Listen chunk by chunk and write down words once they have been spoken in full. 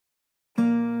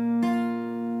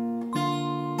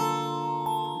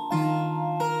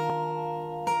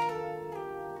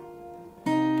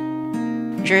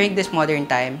during these modern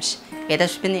times, it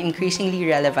has been increasingly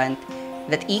relevant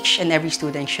that each and every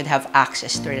student should have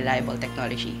access to reliable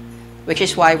technology, which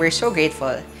is why we're so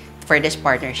grateful for this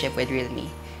partnership with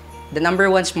realme, the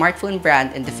 #1 smartphone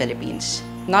brand in the Philippines.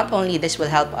 Not only this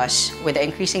will help us with the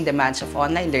increasing demands of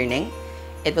online learning,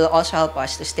 it will also help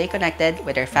us to stay connected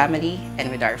with our family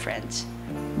and with our friends.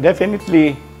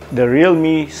 Definitely, the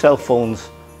realme cell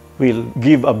phones will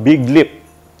give a big leap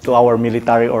to our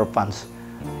military orphans.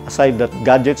 Aside that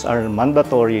gadgets are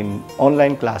mandatory in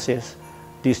online classes,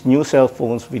 these new cell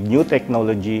phones with new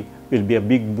technology will be a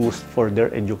big boost for their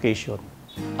education.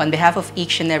 On behalf of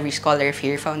each and every scholar of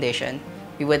Hero Foundation,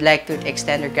 we would like to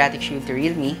extend our gratitude to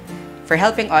realme for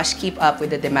helping us keep up with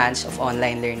the demands of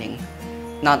online learning.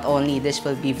 Not only this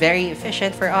will be very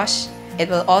efficient for us, it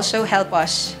will also help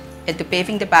us into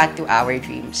paving the path to our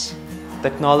dreams.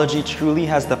 Technology truly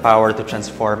has the power to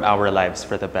transform our lives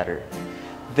for the better.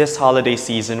 This holiday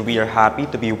season, we are happy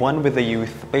to be one with the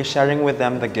youth by sharing with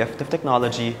them the gift of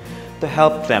technology to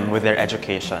help them with their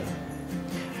education.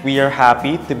 We are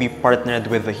happy to be partnered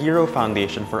with the Hero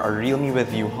Foundation for our realme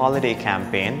with You holiday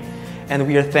campaign, and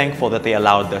we are thankful that they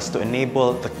allowed us to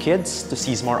enable the kids to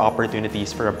seize more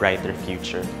opportunities for a brighter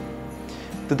future.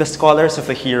 To the scholars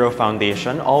of the Hero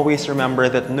Foundation, always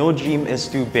remember that no dream is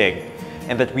too big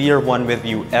and that we are one with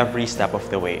you every step of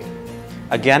the way.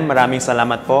 Again, maraming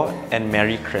salamat po and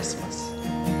Merry Christmas!